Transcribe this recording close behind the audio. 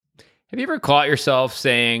Have you ever caught yourself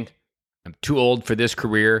saying, I'm too old for this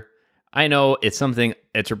career? I know it's something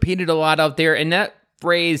that's repeated a lot out there, and that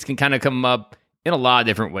phrase can kind of come up in a lot of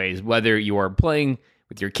different ways. Whether you are playing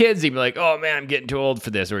with your kids, you'd be like, oh man, I'm getting too old for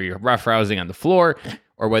this, or you're roughhousing on the floor,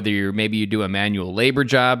 or whether maybe you do a manual labor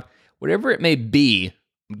job, whatever it may be,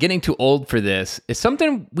 getting too old for this is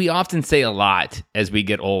something we often say a lot as we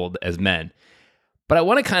get old as men. But I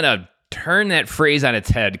want to kind of turn that phrase on its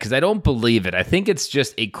head because I don't believe it. I think it's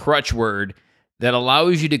just a crutch word that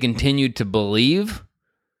allows you to continue to believe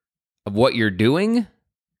of what you're doing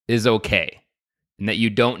is okay and that you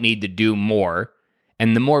don't need to do more.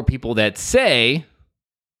 And the more people that say,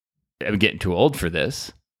 I'm getting too old for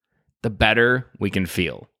this, the better we can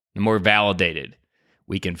feel, the more validated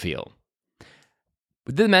we can feel.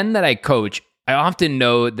 With the men that I coach, I often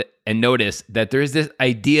know and notice that there's this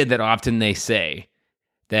idea that often they say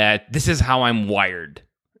that this is how I'm wired,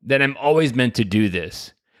 that I'm always meant to do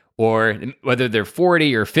this. Or whether they're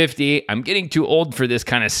 40 or 50, I'm getting too old for this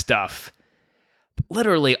kind of stuff.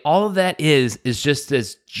 Literally, all of that is just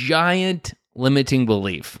this giant limiting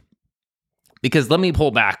belief. Because let me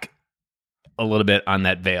pull back a little bit on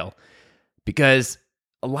that veil. Because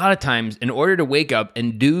a lot of times, in order to wake up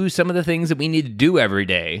and do some of the things that we need to do every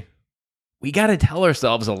day, we got to tell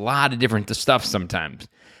ourselves a lot of different stuff sometimes.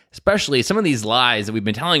 Especially some of these lies that we've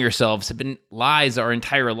been telling ourselves have been lies our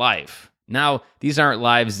entire life. Now, these aren't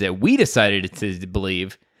lives that we decided to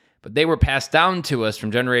believe, but they were passed down to us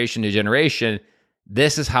from generation to generation.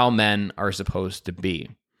 This is how men are supposed to be.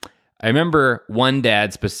 I remember one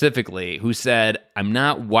dad specifically who said, I'm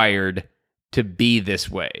not wired to be this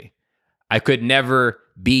way. I could never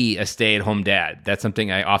be a stay-at-home dad. That's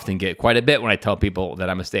something I often get quite a bit when I tell people that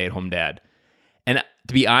I'm a stay-at-home dad. And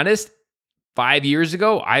to be honest, 5 years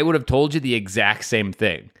ago, I would have told you the exact same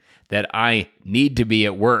thing, that I need to be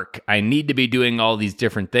at work. I need to be doing all these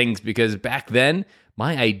different things because back then,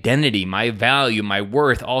 my identity, my value, my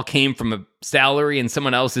worth all came from a salary and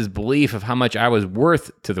someone else's belief of how much I was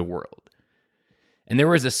worth to the world. And there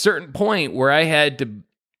was a certain point where I had to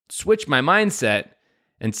switch my mindset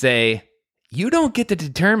and say, you don't get to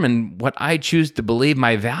determine what I choose to believe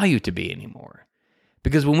my value to be anymore.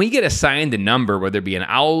 Because when we get assigned a number, whether it be an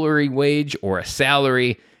hourly wage or a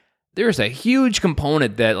salary, there's a huge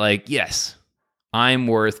component that yes, I'm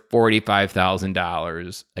worth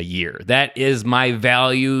 $45,000 a year. That is my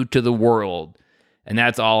value to the world, and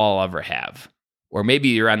that's all I'll ever have. Or maybe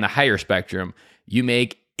you're on the higher spectrum. You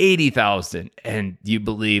make $80,000 and you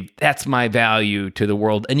believe that's my value to the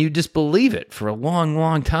world, and you just believe it for a long,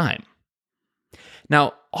 long time.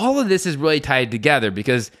 Now, all of this is really tied together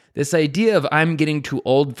because this idea of I'm getting too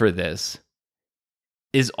old for this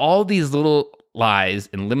is all these little lies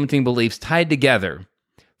and limiting beliefs tied together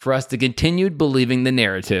for us to continue believing the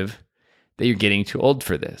narrative that you're getting too old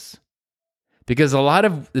for this. Because a lot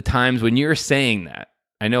of the times when you're saying that,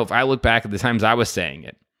 I know if I look back at the times I was saying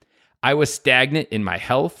it, I was stagnant in my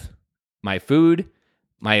health, my food,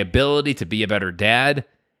 my ability to be a better dad,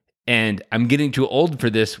 and I'm getting too old for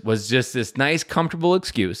this was just this nice, comfortable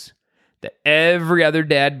excuse that every other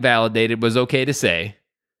dad validated was okay to say,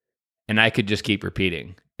 and I could just keep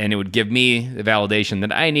repeating. And it would give me the validation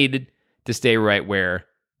that I needed to stay right where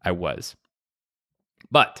I was.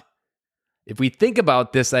 But if we think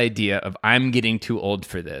about this idea of I'm getting too old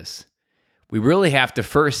for this, we really have to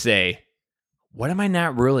first say, what am I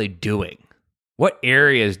not really doing? What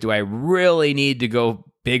areas do I really need to go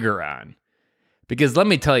bigger on? Because let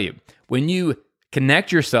me tell you, when you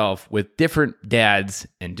connect yourself with different dads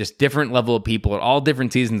and just different level of people at all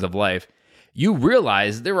different seasons of life, you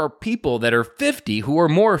realize there are people that are 50 who are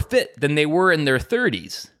more fit than they were in their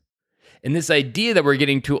 30s. And this idea that we're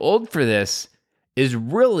getting too old for this is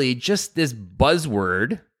really just this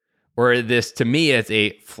buzzword, or this, to me, it's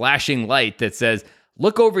a flashing light that says,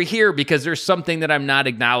 look over here because there's something that I'm not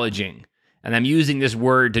acknowledging. And I'm using this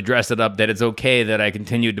word to dress it up that it's okay that I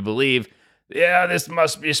continue to believe, yeah, this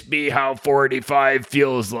must just be how 45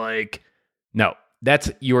 feels like. No,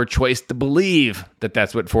 that's your choice to believe that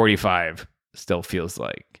that's what 45 still feels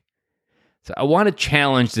like. So I want to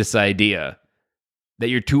challenge this idea that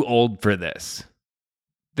you're too old for this.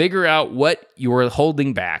 Figure out what you're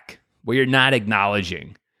holding back, what you're not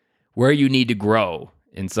acknowledging, where you need to grow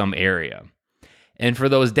in some area. And for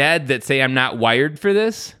those dads that say I'm not wired for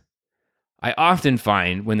this, I often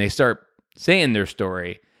find when they start saying their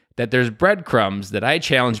story that there's breadcrumbs that I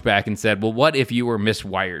challenged back and said, well, what if you were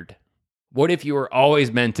miswired? What if you were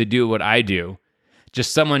always meant to do what I do?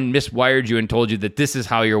 Just someone miswired you and told you that this is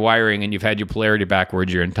how you're wiring and you've had your polarity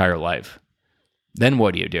backwards your entire life. Then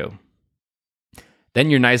what do? Then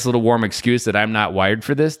your nice little warm excuse that I'm not wired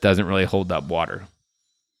for this doesn't really hold up water.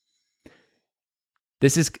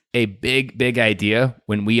 This is a big, big idea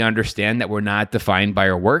when we understand that we're not defined by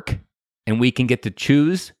our work and we can get to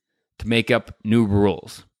choose to make up new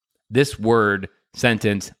rules. This word,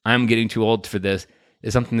 sentence, I'm getting too old for this,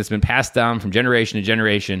 is something that's been passed down from generation to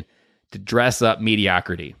generation to dress up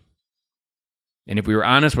mediocrity. And if we were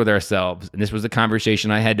honest with ourselves, and this was a conversation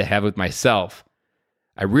I had to have with myself,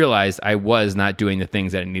 I realized I was not doing the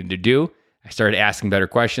things that I needed to do. I started asking better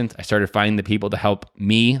questions. I started finding the people to help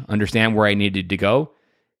me understand where I needed to go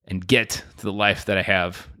and get to the life that I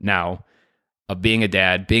have now of being a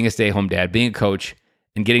dad, being a stay-at-home dad, being a coach,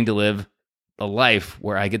 and getting to live a life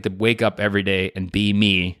where I get to wake up every day and be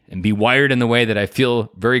me and be wired in the way that I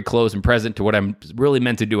feel very close and present to what I'm really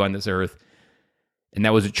meant to do on this earth. And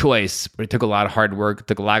that was a choice, but it took a lot of hard work. It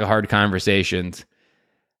took a lot of hard conversations.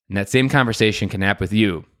 And that same conversation can happen with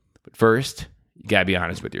you. But first, you got to be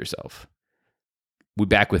honest with yourself. We'll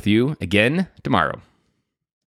be back with you again tomorrow.